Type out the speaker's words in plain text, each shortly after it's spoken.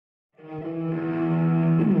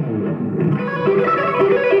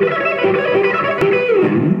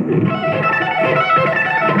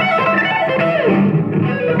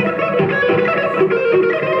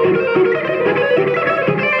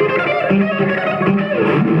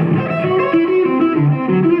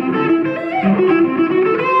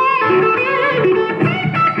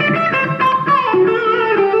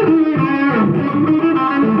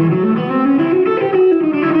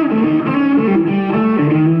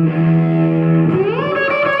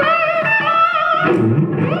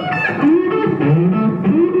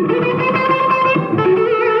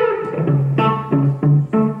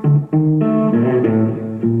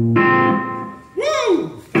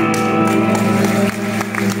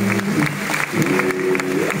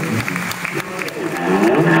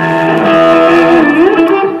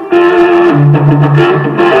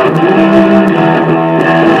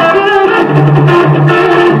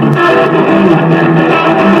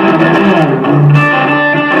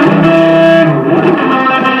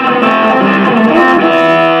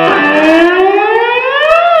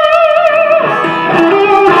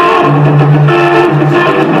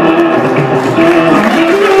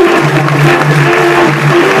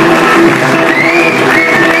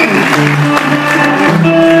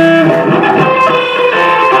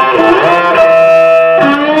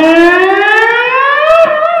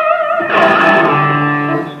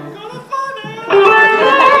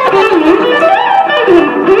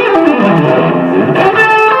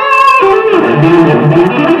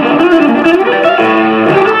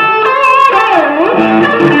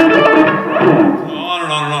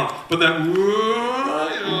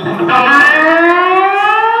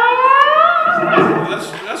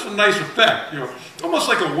nice effect, you know, almost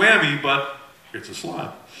like a whammy, but it's a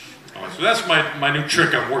slide. So that's my new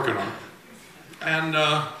trick I'm working on. And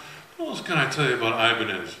what else can I tell you about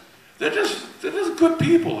Ibanez? They're just good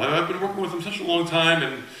people. I've been working with them such a long time,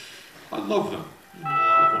 and I love them.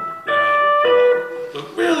 So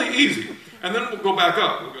really easy. And then we'll go back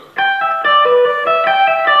up. We'll go.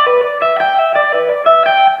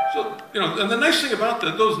 So, you know, and the nice thing about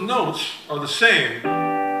that, those notes are the same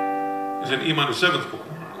as an E minor 7th chord.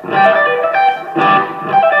 You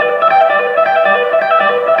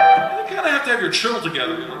kind of have to have your trill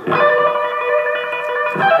together, you know.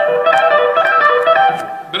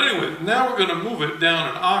 But anyway, now we're going to move it down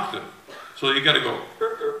an octave. So you got to go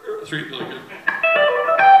 3, like,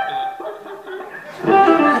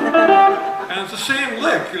 and it's the same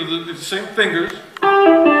lick, you know, the same fingers.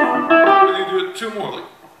 And you do it 2 more, like.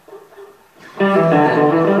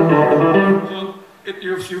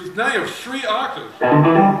 So now you have 3 octaves.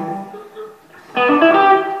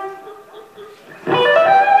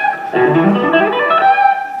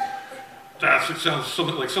 It sounds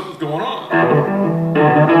something like something's going on.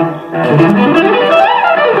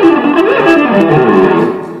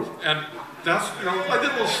 And that's, you know, I did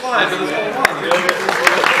a little slide, but it's going on.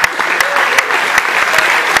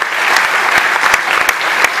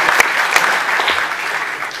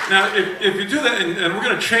 Now, if you do that, and we're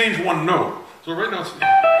going to change one note. So right now,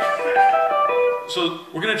 so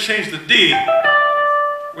we're going to change the D.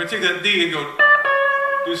 We're going to take that D and go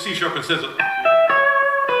do C sharp instead of.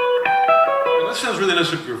 That sounds really nice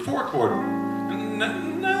with your 4 chord.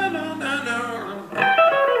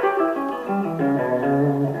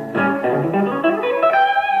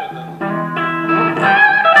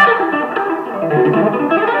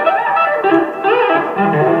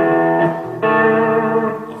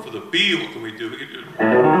 Well, for the B, what can we do? We can do.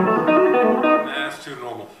 That's too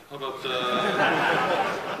normal. How about what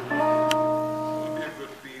would be a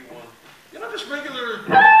good B one? You know, just regular.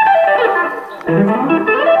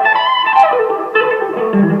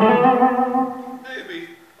 Maybe.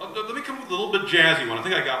 Let me come with a little bit jazzy one. I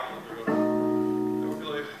think I got one.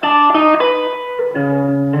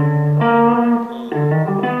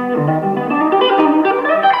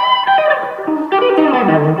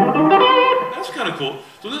 That's kind of cool.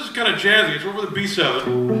 So this is kind of jazzy. It's over the B7.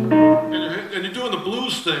 And you're doing the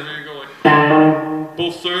blues thing. Where you go like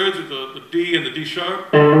both thirds with the D and the D sharp.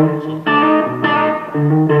 So.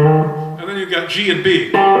 And then you've got G and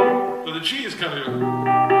B. So the G is kind of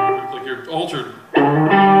like you're altered.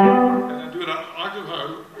 And then do it an octave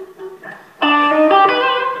higher.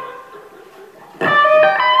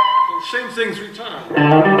 So same thing 3 times.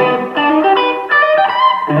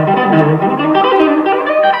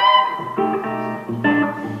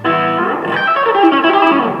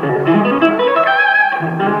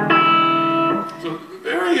 So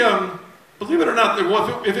very, believe it or not,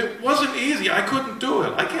 if it wasn't easy, I couldn't do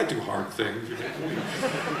it. I can't do hard things.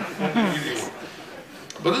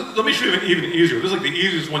 But let me show you an even easier. This is like the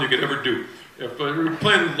easiest one you could ever do. If you're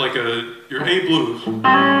playing like your A blues, and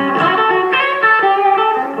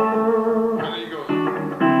then you go,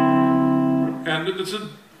 and it's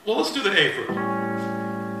well, let's do the A first.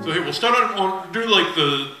 So here, we'll start on do like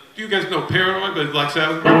do you guys know Paranoid by Black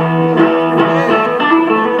Sabbath?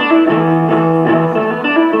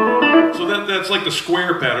 So that's like the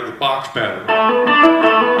square pattern, the box pattern.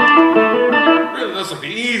 Really, that's like the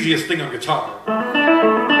easiest thing on guitar.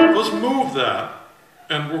 Let's move that,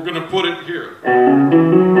 and we're going to put it here.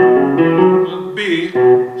 B,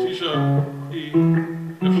 C sharp, E,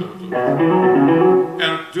 F sharp.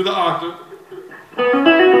 And do the octave.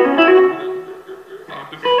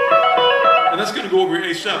 And that's going to go over your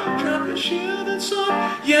A7. Drop your shield and sword.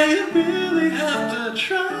 Yeah, you really have to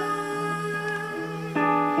try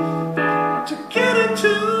to get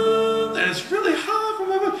into. And it's really hard for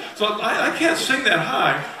my voice. So I can't sing that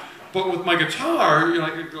high. But with my guitar, you know,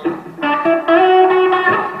 I could go.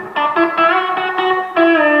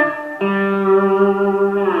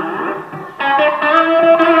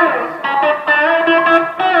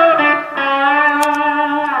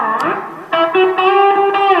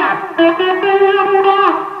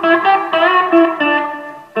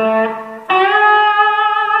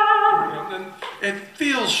 And it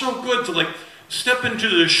feels so good to like step into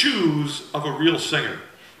the shoes of a real singer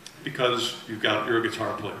because you're a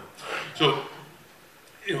guitar player. So,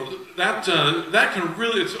 you know, that can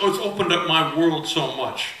really, it's opened up my world so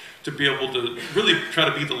much to be able to really try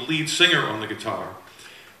to be the lead singer on the guitar.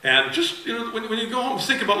 And just, you know, when you go home,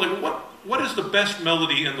 think about like, what is the best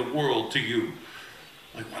melody in the world to you?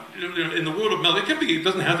 Like, what, in the world of melody, it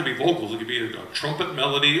doesn't have to be vocals, it could be a trumpet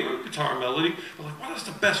melody or a guitar melody, but like, what is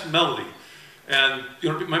the best melody? And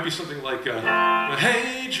it might be something like,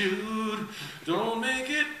 hey Jude, don't make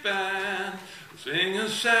it bad, sing a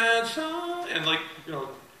sad song, and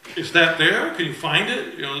is that there? Can you find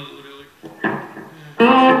it?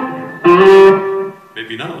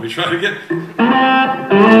 Maybe not. Let me try it again.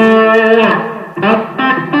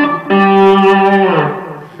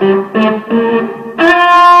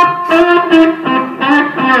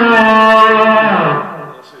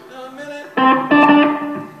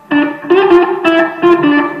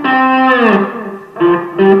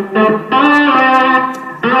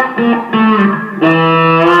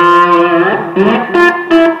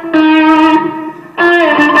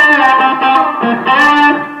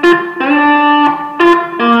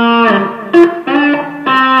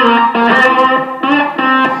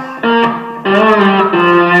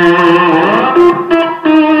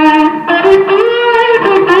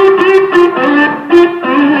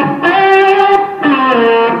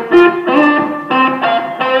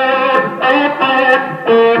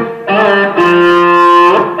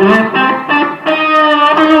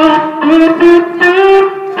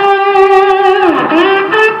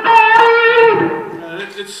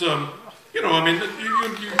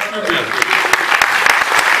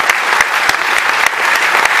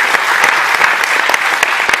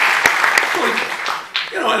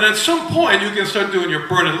 And at some point, you can start doing your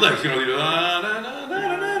burning licks. I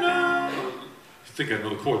think I know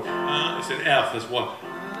the chord. It's an F, that's one.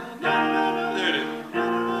 There it is.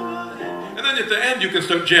 And then at the end, you can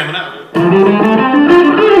start jamming out.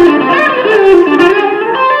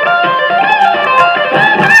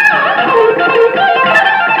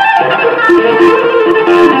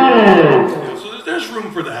 So there's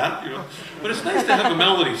room for that, But it's nice to have a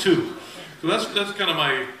melody too. So that's kind of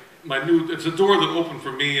my new, it's a door that opened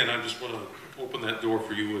for me, and I just want to open that door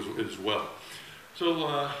for you as well.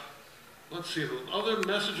 So let's see, the other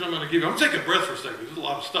message I'm going to give you, I'm taking a breath for a second, there's a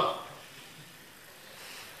lot of stuff.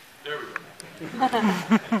 There we go.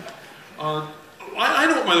 I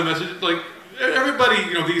know what my other message is, everybody,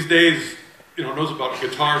 these days, knows about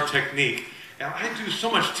guitar technique, and I do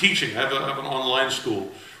so much teaching. I have an online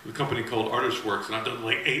school with a company called Artist Works, and I've done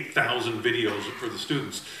 8,000 videos for the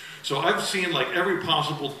students. So I've seen every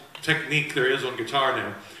possible technique there is on guitar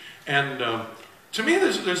now, and to me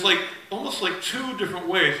there's almost two different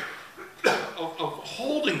ways of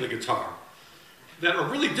holding the guitar that are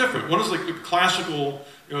really different. One is the classical,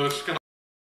 it's kind of